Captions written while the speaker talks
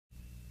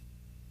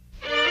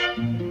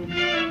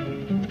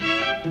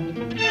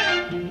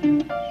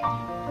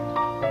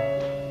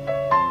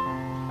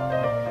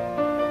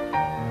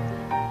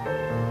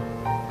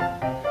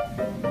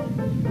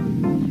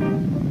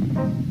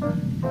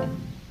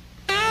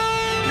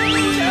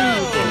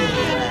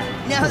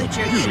Now that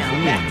you're,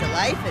 back to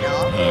life and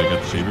all. I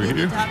got the shaver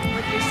here. Talking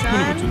with your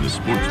son. What's in this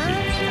sports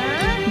page?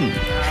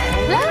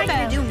 What am I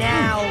going to do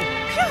now?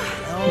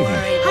 Don't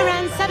worry. I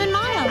ran 7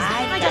 miles.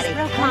 I just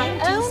broke my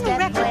own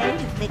record.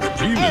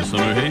 Gee, Miss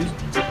Summerhaze,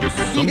 was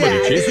somebody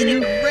chasing you?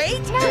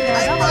 Great. No,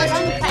 there's always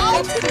one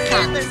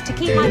place to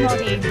keep my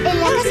body. En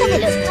la casa de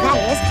los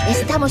Frales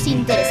estamos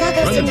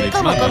interesados en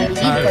cómo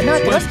convivir con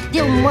otros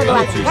de un modo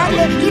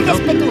agradable y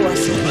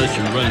respetuoso. Unless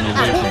you're running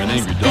away from an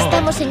angry dog.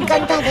 Estamos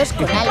encantados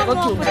con algo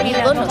que un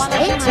amigo nos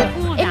ha hecho.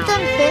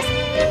 Entonces,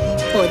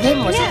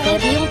 podemos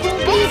hacerle un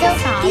cumplido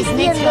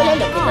diciéndole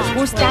lo que nos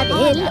gusta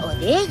de él o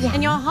de ella.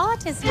 And your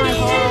heart is my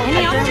heart. And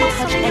the other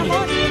touch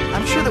anything.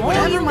 I'm sure that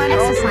whatever minor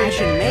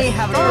alteration may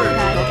have occurred,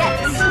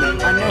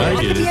 I know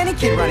it could be any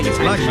kid running a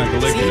time Like my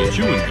collection of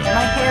chewing gum.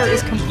 My hair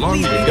is As long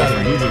as completely you got it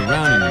different. moving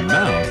around in your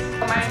mouth,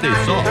 it stays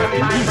soft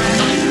and juicy.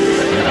 You can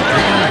take it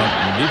out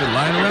and leave it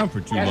lying around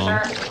for too long.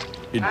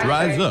 It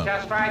dries up,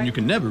 and you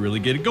can never really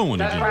get it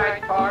going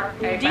again.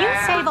 Do you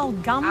save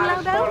old gum,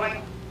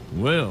 Lobo?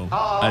 Well,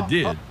 I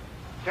did.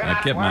 I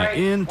kept my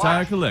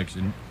entire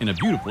collection in a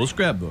beautiful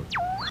scrapbook.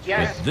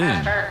 But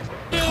then,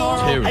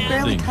 terrible I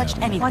barely thing touched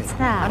happened. anything. What's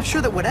that? I'm sure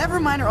that whatever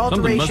minor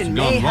Something must alteration have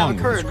gone may have wrong with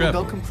the occurred will go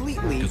scrapbook.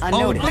 completely 'Cause all the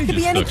unnoticed. That could be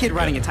pages any stuck kid together.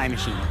 running a time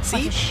machine. See?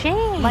 What a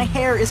shame. My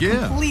hair is Yeah.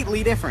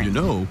 completely different. You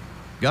know,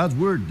 God's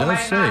word does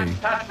say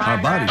our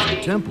bodies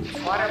are temples,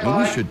 and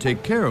we should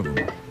take care of them.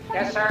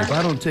 If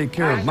I don't take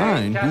care of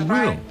mine, who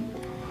will?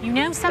 You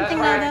know something,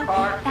 Lobo?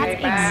 That's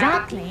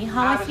exactly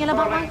how I feel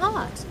about my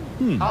heart.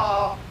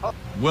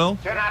 Well,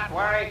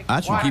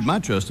 I should keep my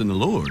trust in the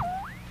Lord.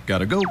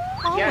 Gotta go.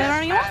 Oh, where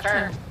are you off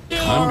to?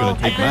 I'm gonna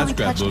take I my barely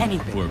touched scrapbook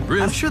anything. for a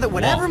brisk I'm sure that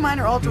whatever walk.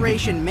 minor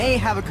alteration may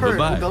have occurred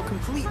will Bye-bye. go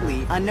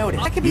completely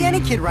unnoticed. That could be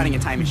any kid running a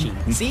time machine.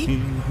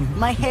 See?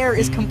 My hair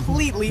is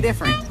completely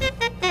different.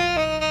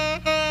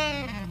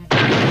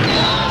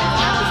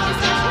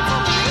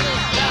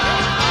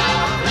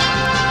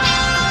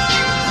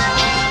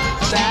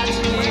 That's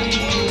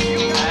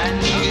me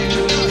and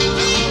you.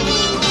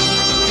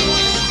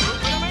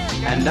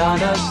 And on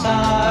a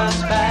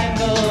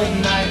star-spangled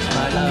night,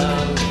 my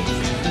love,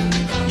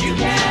 you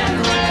can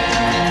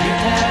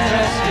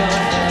rest your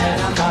head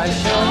on my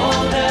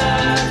shoulder,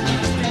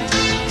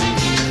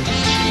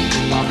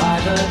 while by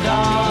the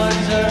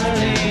dawn's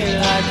early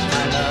light,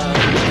 my love,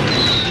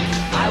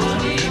 I will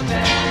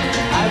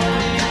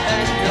defend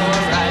your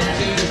right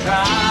to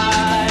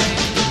cry.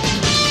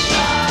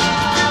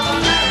 Love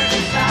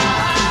American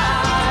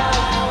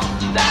style,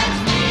 that's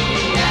me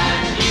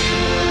and you.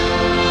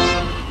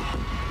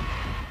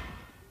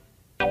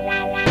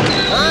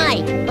 Hi,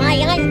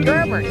 I'm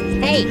Gerber.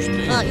 Hey,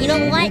 you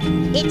know what?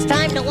 It's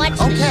time to watch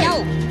the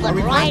show. But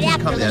right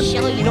after the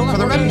show, you know what for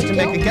the we're going Reppies to to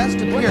make a do? guest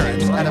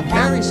appearance at a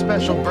very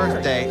special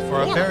birthday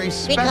for a very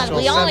special Because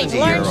we always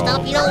learn 70-year-old.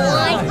 stuff, you know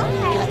why?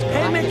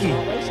 Hey, Mickey,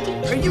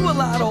 are you a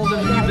lot older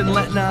than you've been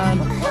letting on?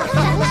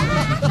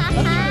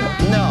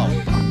 No,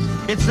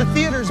 it's the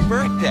theater's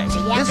birthday. This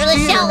after the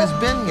theater show. has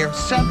been here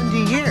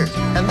 70 years,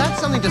 and that's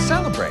something to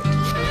celebrate.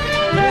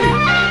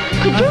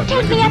 Could you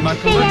take me up to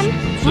see him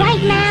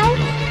right now?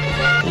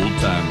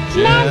 Old-time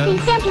Nancy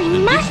jazz simply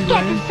and must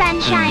get the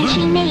Dixieland sunshine and she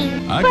blues.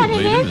 needs. I But could it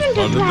play them as isn't a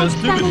part of the bright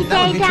festivity. sunny That would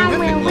day be down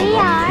terrific, where we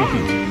Lobo. are.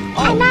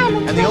 Oh, And I'm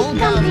and the afraid old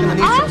gal's something gonna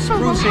need some awful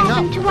will sprucing up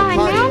happen for to the our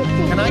party.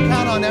 Nancy. Can I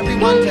count on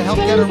everyone They to help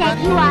say get her that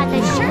ready? you are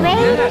the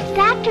greatest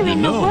doctor You in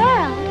the know,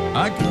 world.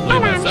 I could play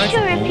And my I'm sure if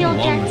saxophone you'll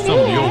along with just some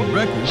of the see old her,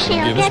 records she'll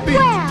and give a get speech.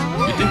 well.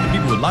 You think the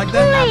people would like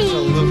that? Please,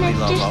 Absolutely,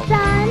 Mr. Lobo.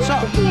 Sun, So,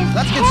 he is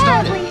let's get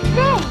started. terribly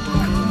sick.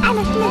 And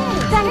if Mr.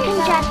 Sun can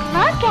just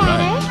look at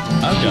her,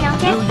 I've she'll got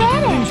a get million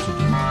better. things to do.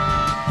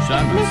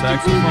 Shine my Mr. Green can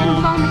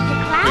saxophone, blow Mr.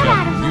 Cloud pick out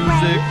up of the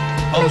music, way.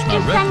 polish my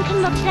Mr. Sun records. can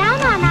look down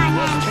on our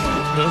Nancy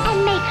and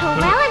make her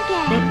well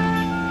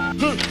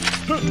again.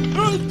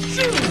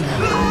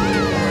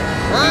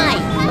 Hi,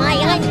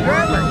 I'm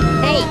Gerber.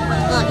 Hey,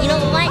 you know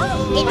what?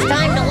 It's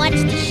time to watch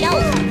the show.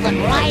 But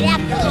right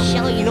after the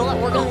show, you know what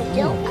we're going to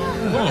do?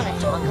 We're going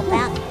to talk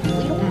about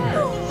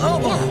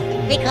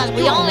because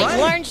we always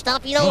learn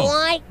stuff, you know Oh,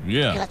 why?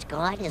 yeah. Because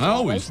God is I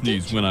always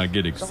sneeze teaching. when I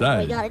get So what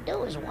we excited. got to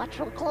do is watch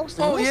real close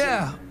and Oh, listen.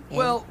 yeah. And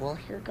Well, we'll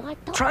hear God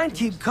talk. try and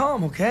keep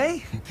calm,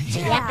 okay? See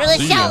you after the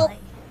See ya.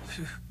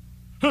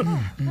 show.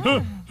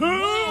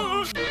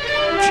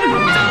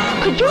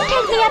 Could you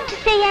take me up to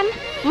see him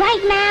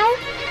right now?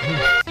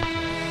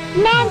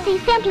 Nancy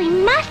simply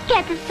must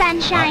get the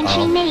sunshine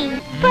she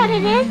needs. But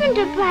it isn't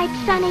a bright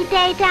sunny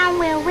day down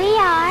where we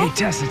are. Hey,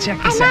 Tessa, check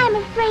this And out. I'm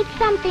afraid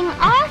something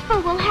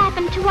awful will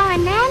happen to our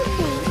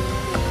Nancy.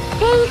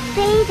 They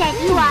say that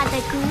you are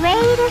the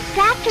greatest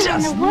doctor in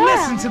Just the world.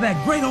 listen to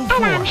that great old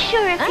And I'm voice.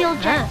 sure if you'll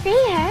just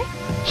see her,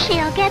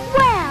 she'll get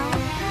well.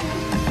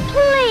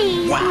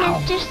 Please,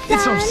 Wow, Mr. Sun.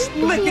 it's so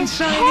slick and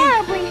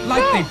shiny,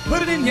 like they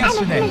put it in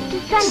yesterday. And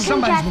if Mr. Sun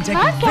Somebody's can been just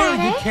taking look very at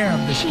good her, care of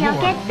this she'll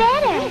floor. get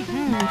better.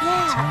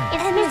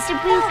 If Mr.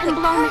 Breeze can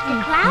blow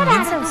Mr. Cloud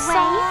out of the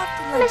way,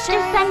 Mr.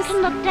 Sun can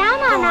look down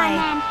on our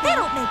Nancy They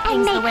don't make and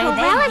things make the way her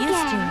they well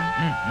used again.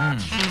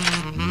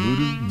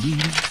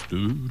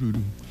 to.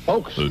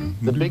 Folks,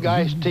 the big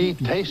iced tea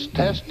taste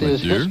test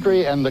is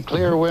history, and the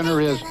clear winner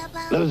is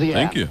Louisiana.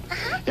 Thank you.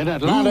 In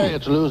Atlanta,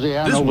 it's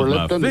Louisiana This over was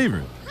my Lipton,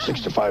 favorite.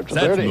 65 to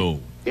That's 30. Lobo.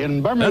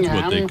 In That's Birmingham,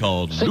 what they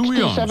called Louis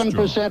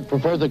 67%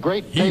 prefer the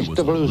great He taste was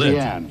of a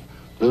Louisiana.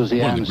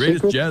 Louisiana One of the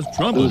greatest secret, jazz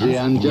trumpeters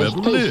Louisiana who just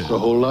ever tastes lived. a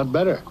whole lot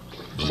better.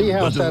 See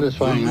how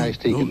satisfying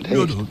iced tea can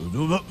taste.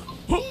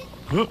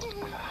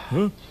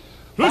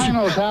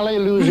 Final tally,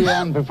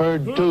 Louisiana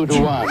preferred 2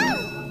 to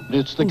 1.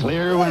 It's the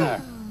clear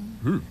winner.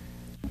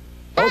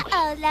 Folks,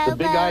 the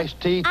big iced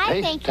tea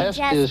taste test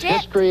is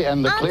history,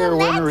 and the clear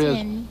winner is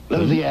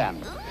Louisiana.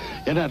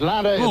 In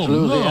Atlanta, it's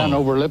Louisiana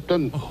over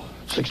Lipton,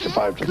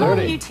 65 to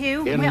 30. You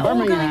two, In we're all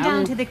going Birmingham,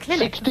 down to the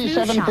clinic for flu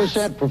 67%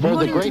 shots. prefer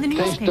the According to great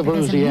taste of newspaper,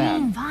 there's a new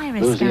Louisiana.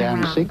 virus going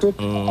Louisiana around. secret,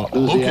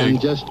 Louisiana Okay.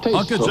 just I'll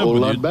tastes catch a up whole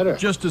with lot you better.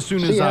 just as soon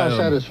See as how I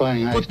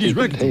satisfying put iced these tea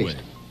can records away. taste.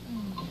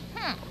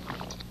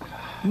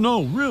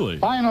 No, really.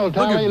 Final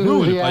They'll tally, get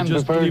ruined if I Louisiana just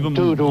leave preferred them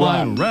 2 to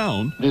lying 1.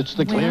 around. It's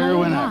the clear Well, all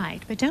winner. right,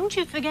 but don't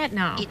you forget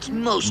now. It's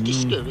most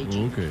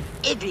discouraging. Okay.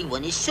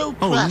 Everyone is so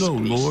Oh, prosperous. no,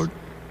 Lord.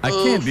 I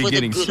can't be for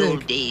getting the good sick.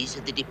 old days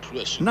of the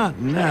Depression. Not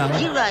now.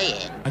 Here I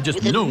am. I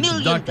just with know $1 if the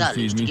million doctor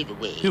sees to me, give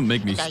away, he'll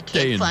make me and I stay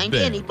can't in find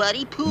bed.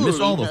 anybody poor Miss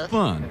all the enough.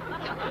 fun.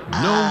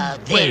 No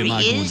There way am he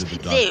I going is. to the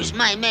doctor. There's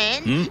my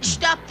man.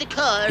 Stop the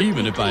car.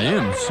 Even if I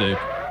am sick,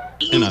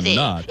 You and I'm there,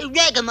 not,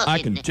 ragamuffin. I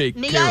can take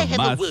May care I of have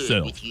a word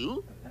myself. with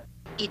you?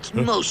 It's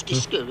most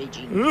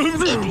discouraging.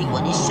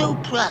 Everyone is so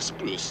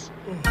prosperous.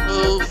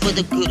 Oh, for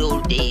the good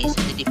old days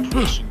of the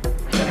Depression.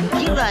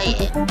 Here I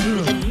am,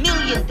 with $1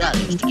 million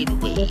to give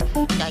away,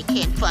 and I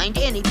can't find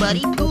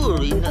anybody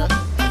poor enough.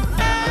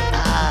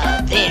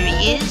 Ah, there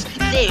he is.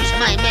 There's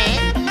my man.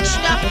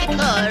 Stop the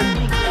car.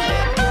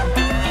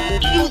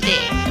 You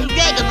there,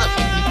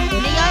 ragamuffin.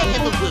 May I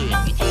have a word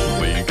with you?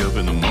 Wake up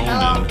in the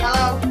morning.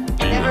 Hello.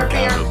 Never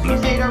fear.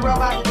 Crusader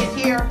Robot is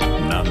here.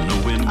 Not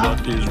knowing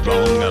what is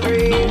wrong, I don't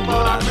know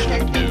what I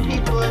should do.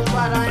 I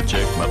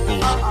check my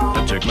pulse, I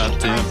check my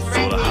temp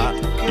for the hot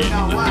in the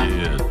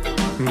head.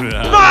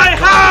 My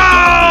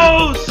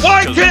house!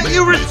 Why can't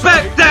you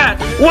respect that?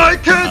 Why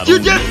can't you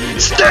just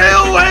stay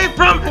away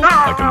from...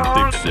 I can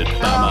fix it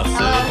by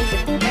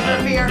myself.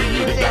 Never fear.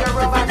 Crusader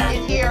Robot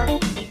is here.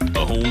 A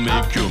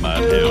homemade cure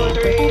might help.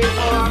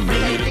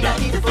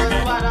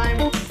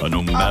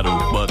 No matter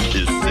what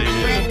is said,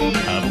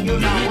 I don't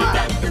need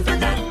it.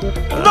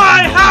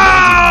 My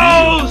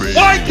house!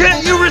 Why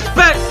can't you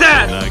respect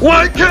that?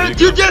 Why can't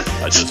you just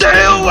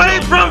stay away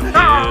from...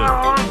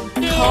 Carl,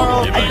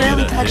 I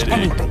barely touched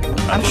anything.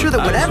 I'm sure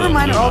that whatever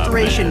minor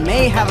alteration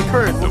may have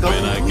occurred will go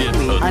completely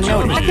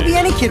unnoticed. I could be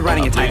any kid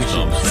running a time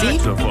machine.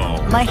 See?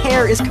 My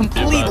hair is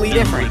completely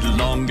different.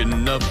 Long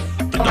enough.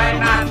 Might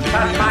not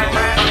touch my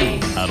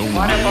friend. I don't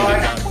Water boy.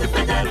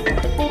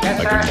 I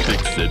can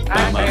fix it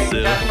by myself.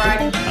 That's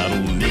right. I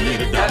don't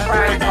need a That's doctor.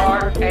 right,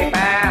 for a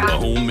man. A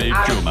homemade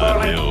cure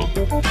might help.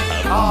 I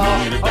don't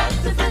need a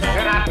doctor. Do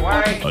not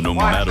worry. No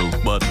matter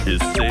what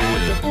is said,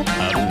 I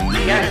don't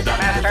need Yes, a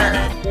doctor. master.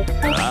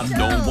 I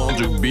don't want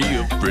to be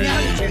afraid.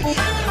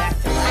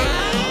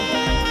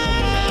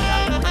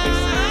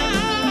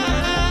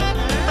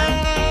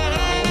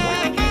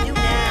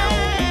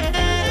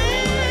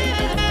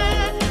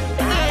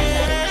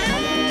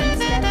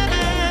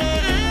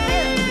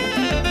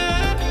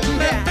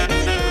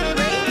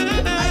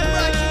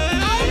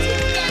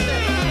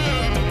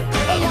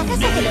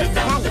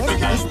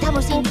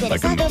 Estamos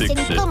interesados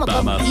en cómo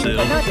convivir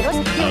con otros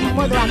de un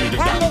modo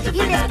amigable y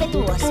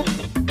respetuoso.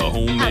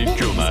 A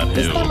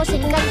veces estamos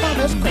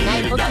encantados con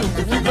algo que un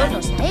amigo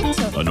nos ha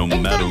hecho.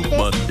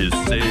 Entonces,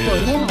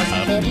 podemos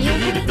hacerle un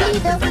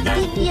cumplido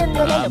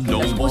diciéndole lo que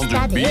nos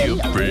gusta de él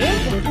o de ella.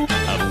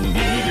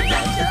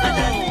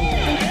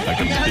 I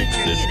can fix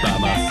it by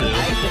myself.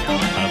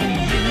 I don't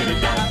need a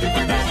doctor.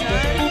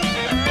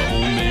 A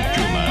homemade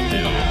cure might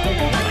help. I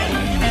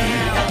don't need a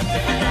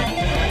doctor.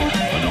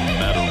 No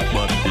matter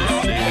what is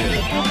said,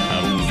 I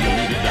don't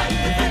need a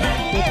doctor.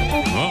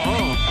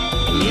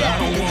 I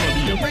don't want to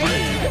be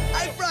afraid. I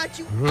brought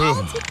you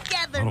all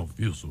together. I don't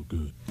feel so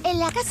good. En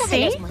la casa de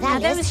See? los Now,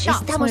 Morales those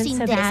shots estamos weren't so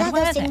bad, interesados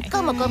were en they?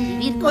 cómo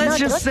convivir con Let's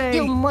just otros say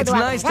de un modo it's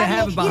nice to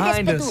have it agradable y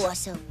behind us.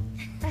 respetuoso.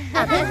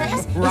 A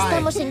veces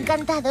estamos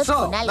encantados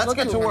con algo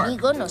que un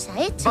amigo nos ha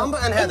hecho. Bumba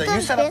and Heather,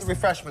 you set up the Entonces,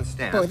 refreshment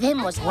stand.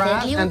 podemos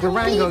Raz hacerle un and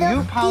Durango, cumplido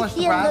you polish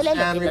the brass diciéndole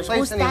lo and que nos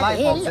replace any gusta light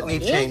de bulbs él that o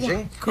need de ella.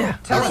 changing.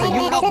 Tell her you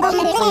help us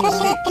clean.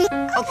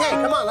 Okay,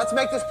 come on, let's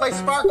make this place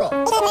sparkle.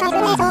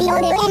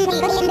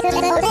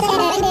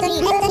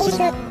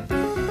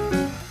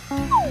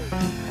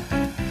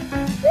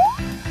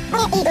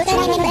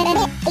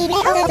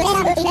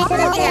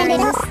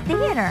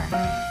 Theater.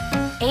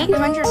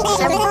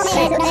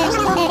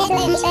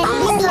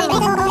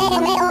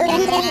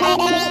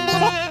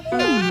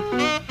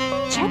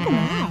 876. check them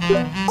out.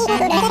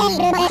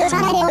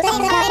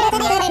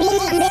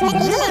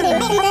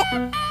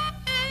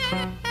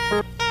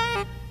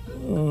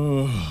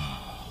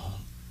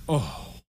 Oh.